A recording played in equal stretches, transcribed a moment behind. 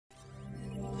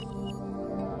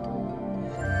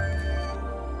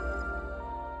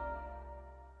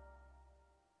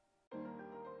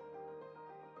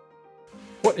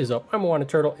What is up? I'm Wanna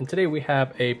Turtle, and today we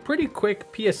have a pretty quick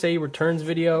PSA returns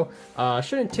video.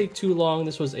 Shouldn't take too long.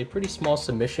 This was a pretty small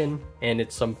submission, and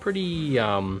it's some pretty,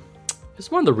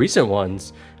 it's one of the recent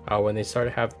ones when they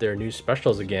started to have their new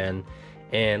specials again.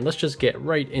 And let's just get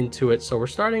right into it. So we're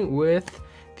starting with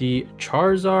the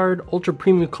Charizard Ultra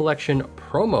Premium Collection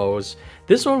promos.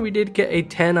 This one we did get a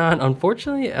 10 on.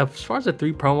 Unfortunately, as far as the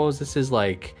 3 promos, this is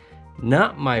like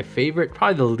not my favorite,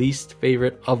 probably the least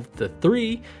favorite of the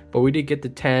 3, but we did get the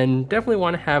 10. Definitely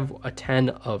want to have a 10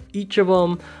 of each of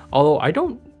them,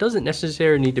 although doesn't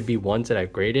necessarily need to be ones that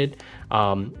I've graded.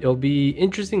 It'll be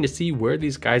interesting to see where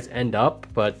these guys end up,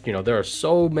 but you know, there are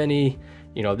so many.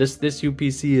 You know, this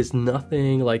UPC is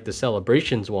nothing like the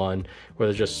Celebrations one, where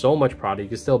there's just so much product. You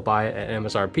can still buy it at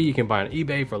MSRP. You can buy it on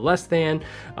eBay for less than.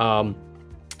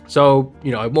 So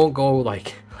you know, I won't go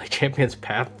like Champion's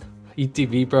Path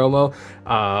ETV promo,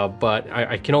 but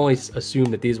I can only assume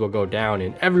that these will go down,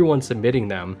 and everyone's submitting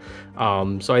them.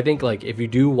 So I think like if you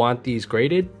do want these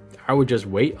graded, I would just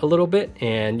wait a little bit,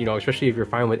 and you know, especially if you're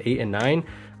fine with 8 and 9,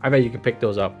 I bet you can pick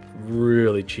those up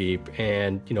really cheap.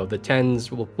 And you know, the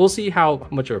 10s, we'll see how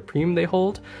much of a premium they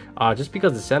hold, just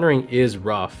because the centering is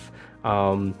rough.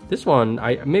 This one,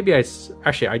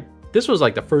 this was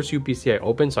like the first UPC I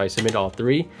opened, so I submitted all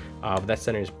 3, but that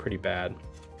centering is pretty bad.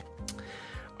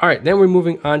 All right, then we're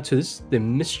moving on to this, the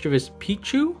Mischievous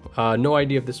Pichu. No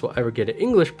idea if this will ever get an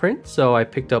English print, so I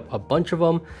picked up a bunch of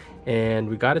them, and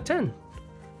we got a 10.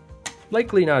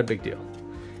 Likely not a big deal.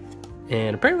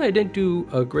 And apparently I didn't do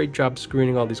a great job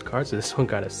screening all these cards, so this one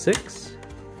got a 6.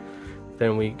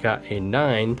 Then we got a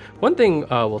 9. One thing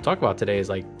we'll talk about today is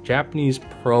like Japanese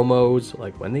promos,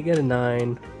 like when they get a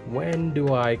 9, when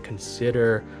do I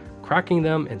consider cracking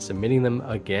them and submitting them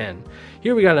again?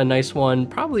 Here we got a nice one,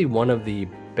 probably one of the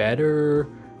better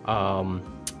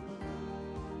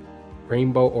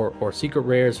rainbow or secret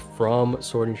rares from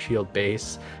Sword and Shield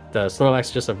base. The Snorlax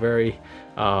is just a very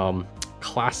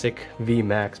classic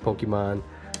VMAX Pokemon.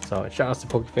 So shout outs to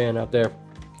Pokefan out there.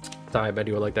 I bet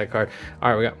you would like that card. All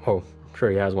right, we got, oh, I'm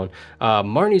sure he has one.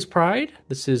 Marnie's Pride.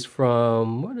 This is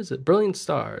from, what is it? Brilliant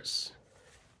Stars.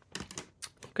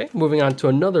 Okay, moving on to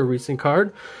another recent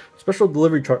card. Special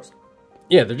delivery charts.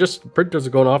 Yeah, they're just, printers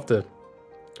are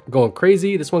going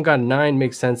crazy. This one got a 9,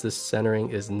 makes sense. This centering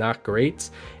is not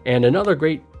great. And another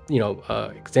great, you know,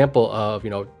 example of, you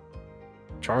know,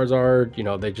 Charizard, you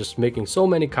know, they're just making so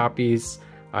many copies.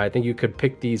 I think you could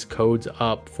pick these codes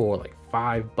up for like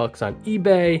 $5 on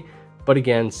eBay, but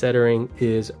again, centering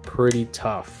is pretty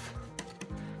tough.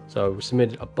 So we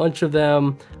submitted a bunch of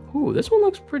them. Ooh, this one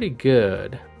looks pretty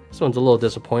good. This one's a little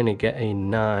disappointing, get a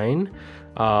 9.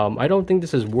 I don't think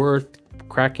this is worth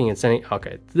cracking and sending.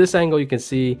 Okay, this angle you can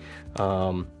see,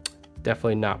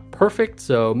 definitely not perfect,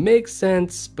 so makes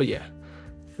sense, but yeah.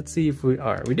 Let's see if we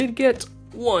are. We did get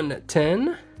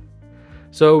 110,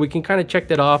 so we can kind of check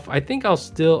that off. I think I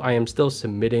am still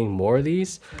submitting more of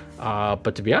these,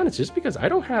 but to be honest, just because I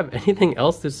don't have anything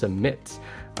else to submit,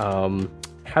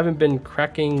 haven't been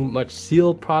cracking much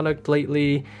sealed product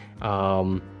lately,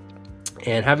 and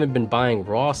haven't been buying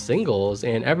raw singles,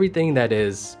 and everything that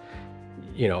is,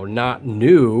 you know, not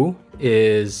new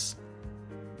is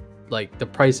like the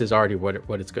price is already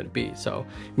what it's going to be. So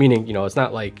meaning, you know, it's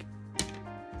not like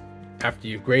after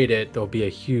you grade it, there'll be a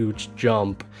huge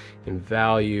jump in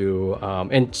value,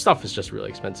 and stuff is just really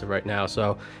expensive right now.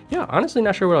 So yeah, honestly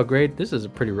not sure what I'll grade. This is a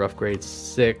pretty rough grade,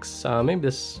 6. Maybe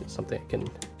this is something I can,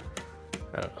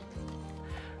 I don't know.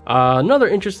 Another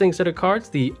interesting set of cards,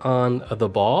 the On the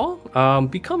Ball.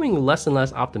 Becoming less and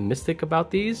less optimistic about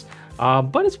these,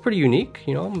 but it's pretty unique.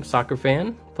 You know, I'm a soccer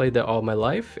fan, played that all my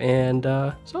life, and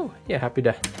so yeah, happy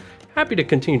to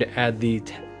continue to add these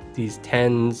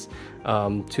 10s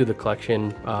to the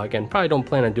collection. Again, probably don't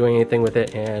plan on doing anything with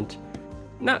it, and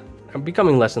I'm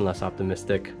becoming less and less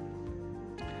optimistic.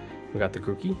 We got the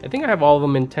Grookey. I think I have all of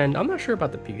them in 10. I'm not sure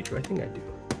about the Pikachu. I think I do.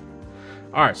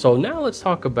 All right, so now let's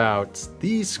talk about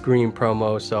these screen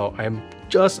promos. So I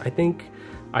think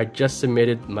I just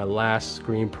submitted my last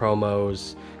screen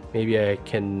promos. Maybe I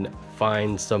can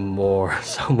find some more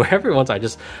somewhere. Every once I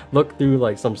just look through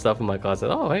like some stuff in my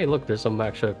closet. Oh, hey, look, there's some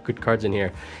actual good cards in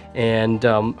here. And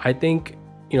I think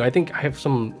I have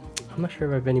some. I'm not sure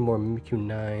if I have any more Mimikyu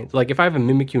 9. Like if I have a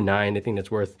Mimikyu 9, I think that's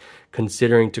worth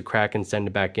considering to crack and send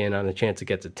it back in on the chance it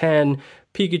gets a 10.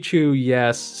 Pikachu,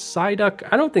 yes. Psyduck,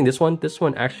 I don't think this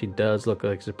one actually does look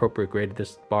like it's appropriate grade.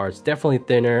 This bar is definitely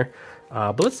thinner.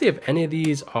 But let's see if any of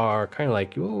these are kind of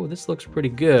like, oh, this looks pretty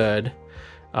good.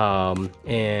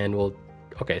 And we'll,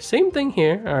 okay, same thing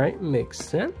here. All right, makes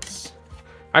sense.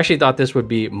 I actually thought this would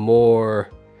be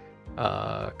more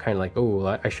kind of like,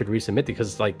 oh, I should resubmit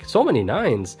because like so many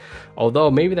 9s.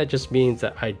 Although maybe that just means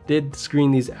that I did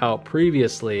screen these out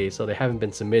previously, so they haven't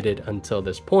been submitted until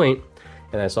this point.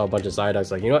 And I saw a bunch of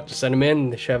ZARDS, like, you know what, just send them in,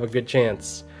 they should have a good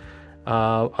chance.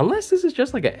 Unless this is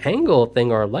just like an angle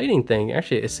thing or a lighting thing.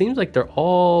 Actually, it seems like they're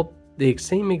all the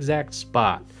same exact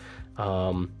spot.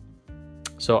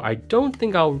 So I don't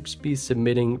think I'll be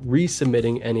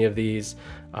resubmitting any of these,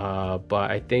 but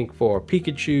I think for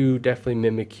Pikachu, definitely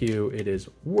Mimikyu, it is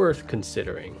worth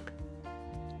considering.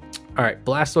 All right,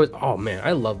 Blastoise. Oh man,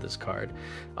 I love this card.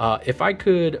 If I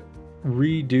could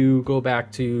go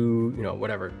back to, you know,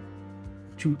 whatever,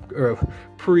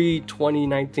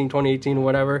 pre-2019, 2018, or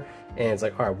whatever, and it's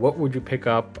like, all right, what would you pick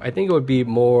up? I think it would be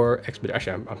more Expedition.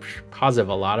 Actually, I'm positive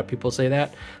a lot of people say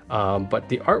that, but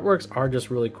the artworks are just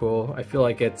really cool. I feel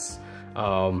like it's,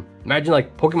 imagine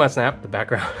like Pokemon Snap, the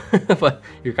background, but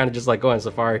you're kind of just like going on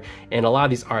safari, and a lot of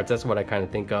these arts, that's what I kind of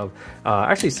think of.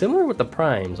 Actually similar with the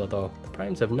Primes, although the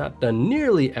Primes have not done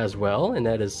nearly as well, and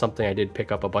that is something I did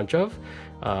pick up a bunch of,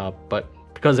 but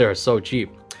because they are so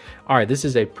cheap. All right, this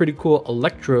is a pretty cool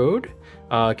Electrode.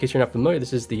 In case you're not familiar,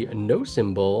 this is the no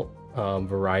symbol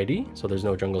variety, so there's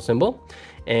no jungle symbol.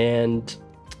 And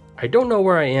I don't know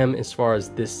where I am as far as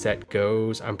this set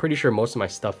goes. I'm pretty sure most of my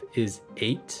stuff is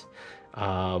 8.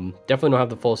 Definitely don't have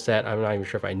the full set. I'm not even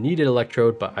sure if I needed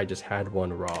Electrode, but I just had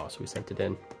one raw, so we sent it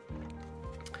in.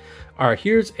 All right,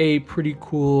 here's a pretty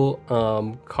cool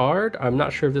card. I'm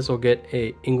not sure if this will get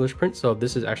a English print, so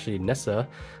this is actually Nessa.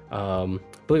 I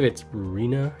believe it's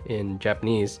Rina in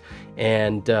Japanese,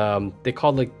 and they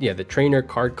called, like, yeah, the trainer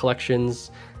card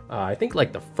collections. I think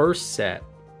like the first set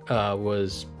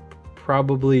was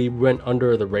probably went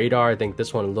under the radar. I think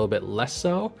this one a little bit less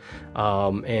so,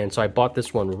 and so I bought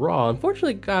this one raw.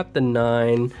 Unfortunately got the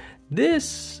 9.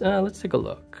 This let's take a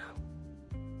look.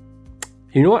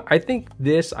 You know what, I think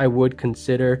this I would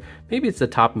consider, maybe it's the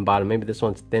top and bottom, maybe this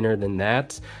one's thinner than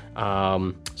that.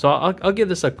 So I'll give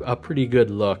this a pretty good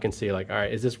look and see, like, all right,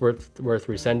 is this worth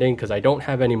resending? Because I don't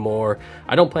have any more.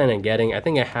 I don't plan on getting. I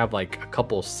think I have like a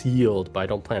couple sealed, but I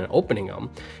don't plan on opening them.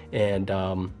 And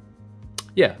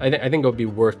yeah, I think it would be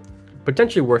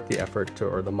potentially worth the effort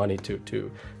or the money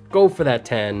to go for that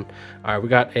 10. All right, we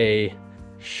got a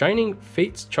Shining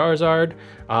Fates Charizard.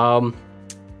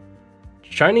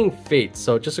 Shining Fates.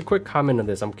 So just a quick comment on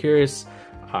this. I'm curious.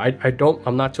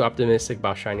 I'm not too optimistic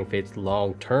about Shining Fates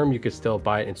long term. You could still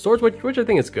buy it in stores, which I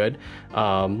think is good. You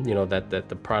know, that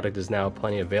the product is now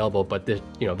plenty available, but this,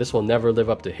 you know, this will never live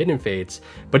up to Hidden Fates.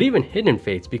 But even Hidden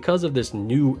Fates, because of this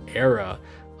new era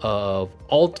of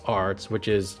alt arts, which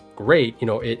is great, you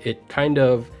know, it kind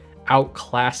of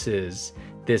outclasses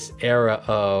this era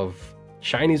of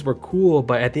shinies were cool,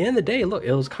 but at the end of the day, look,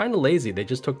 it was kind of lazy. They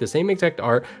just took the same exact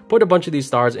art, put a bunch of these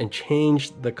stars, and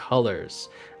changed the colors.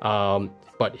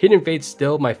 But Hidden Fate's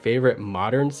still my favorite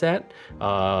modern set.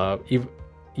 Evo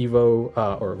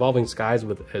or Evolving Skies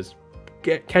is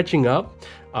catching up.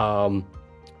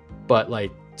 But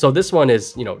like, so this one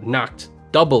is, you know, knocked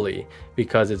doubly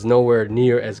because it's nowhere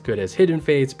near as good as Hidden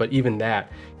Fates. But even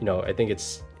that, you know, I think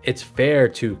it's fair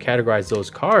to categorize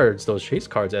those cards, those chase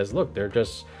cards, as, look, they're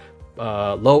just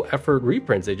low effort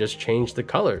reprints. They just changed the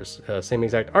colors, same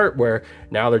exact art, where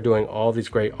now they're doing all these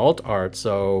great alt art.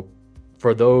 So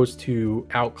for those to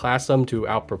outclass them, to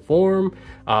outperform,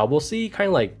 we'll see kind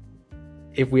of like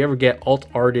if we ever get alt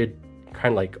arted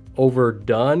kind of like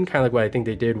overdone, kind of like what I think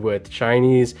they did with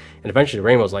shinies and eventually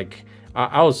rainbows. Like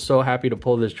I was so happy to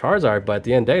pull this Charizard, but at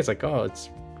the end of the day, it's like, oh, it's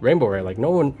Rainbow Rare. Like,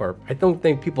 no one, or I don't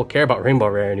think people care about Rainbow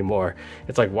Rare anymore.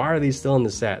 It's like, why are these still in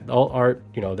the set? All art,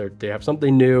 you know, they have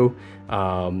something new,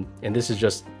 and this is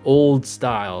just old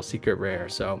style Secret Rare.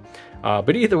 So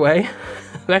but either way,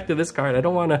 back to this card. I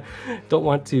don't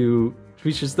want to,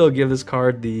 we should still give this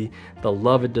card the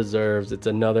love it deserves. It's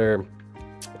another,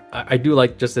 I do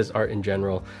like just this art in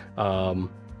general,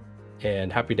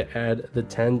 and happy to add the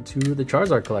 10 to the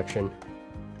Charizard collection.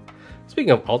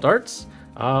 Speaking of alt arts,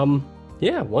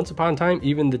 yeah, once upon a time,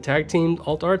 even the tag team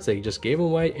alt arts, they just gave them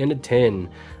away in a tin.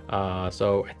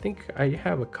 So I think I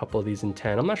have a couple of these in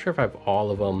 10. I'm not sure if I have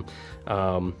all of them.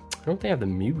 I don't think I have the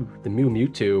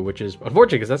Mewtwo, which is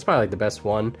unfortunate because that's probably like the best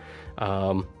one.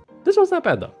 This one's not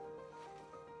bad though.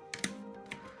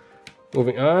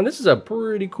 Moving on, this is a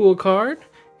pretty cool card.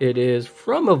 It is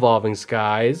from Evolving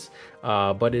Skies,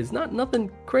 but it's not nothing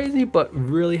crazy, but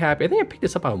really happy. I think I picked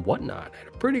this up on Whatnot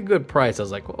at a pretty good price. I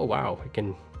was like, oh wow, I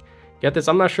can get this.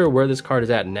 I'm not sure where this card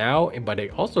is at now, but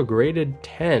it also graded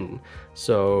 10.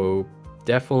 So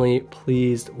definitely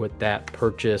pleased with that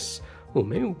purchase Oh,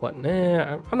 maybe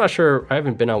Whatnot. I'm not sure. I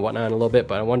haven't been on Whatnot in a little bit,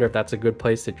 but I wonder if that's a good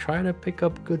place to try to pick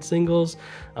up good singles.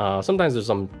 Sometimes there's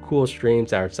some cool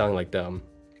streams that are selling like the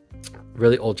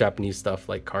really old Japanese stuff,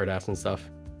 like Cardass and stuff.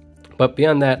 But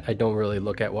beyond that, I don't really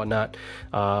look at Whatnot.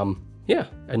 Yeah,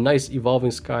 a nice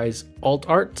Evolving Skies alt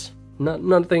art.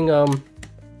 Nothing, no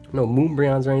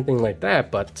Moonbryons or anything like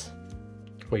that, but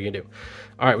what are you gonna do?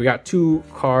 All right, we got 2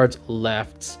 cards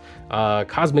left.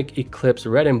 Cosmic Eclipse,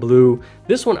 red and blue.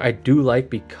 This one I do like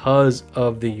because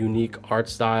of the unique art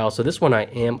style. So this one I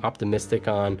am optimistic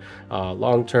on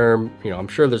long term. You know, I'm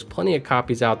sure there's plenty of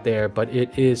copies out there, but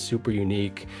it is super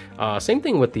unique. Same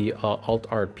thing with the alt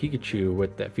art Pikachu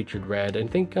with that featured red. And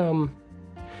I think,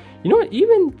 you know what,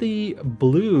 even the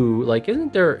blue, like,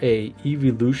 isn't there a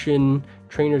Evolution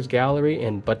Trainers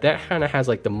Gallery? But that kind of has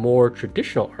like the more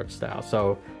traditional art style.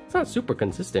 So it's not super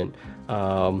consistent.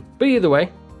 But either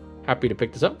way, happy to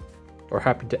pick this up, or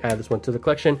happy to add this one to the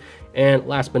collection. And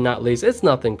last but not least, it's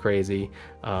nothing crazy,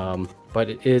 but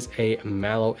it is a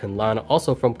Mallow and Lana,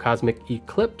 also from Cosmic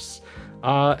Eclipse.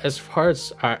 As far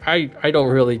as I don't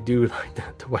really do like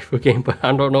the waifu game, but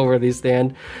I don't know where these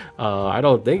stand. I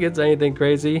don't think it's anything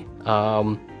crazy.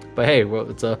 But hey, well,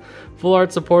 it's a full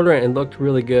art supporter and it looked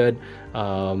really good.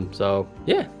 So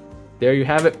yeah, there you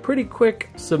have it. Pretty quick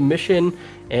submission.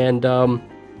 And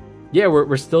yeah,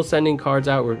 we're still sending cards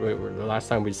out. The last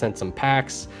time we sent some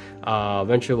packs.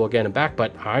 Eventually we'll get them back,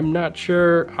 but I'm not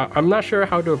sure. I'm not sure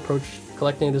how to approach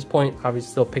collecting at this point.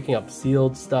 Obviously, still picking up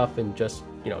sealed stuff and just,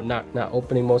 you know, not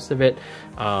opening most of it.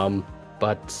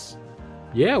 But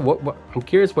yeah, what I'm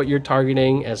curious what you're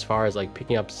targeting as far as like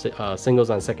picking up singles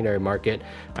on secondary market.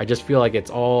 I just feel like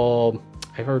it's all.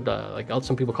 I've heard like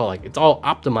some people call it, like, it's all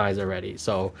optimized already.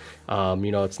 So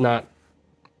you know, it's not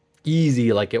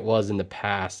easy like it was in the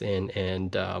past, and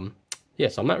yeah,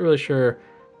 so I'm not really sure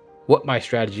what my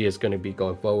strategy is going to be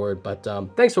going forward. But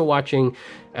thanks for watching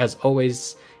as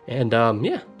always, and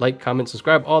yeah, like, comment,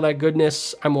 subscribe, all that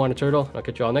goodness. I'm Turtle. I'll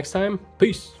catch you all next time.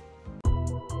 Peace.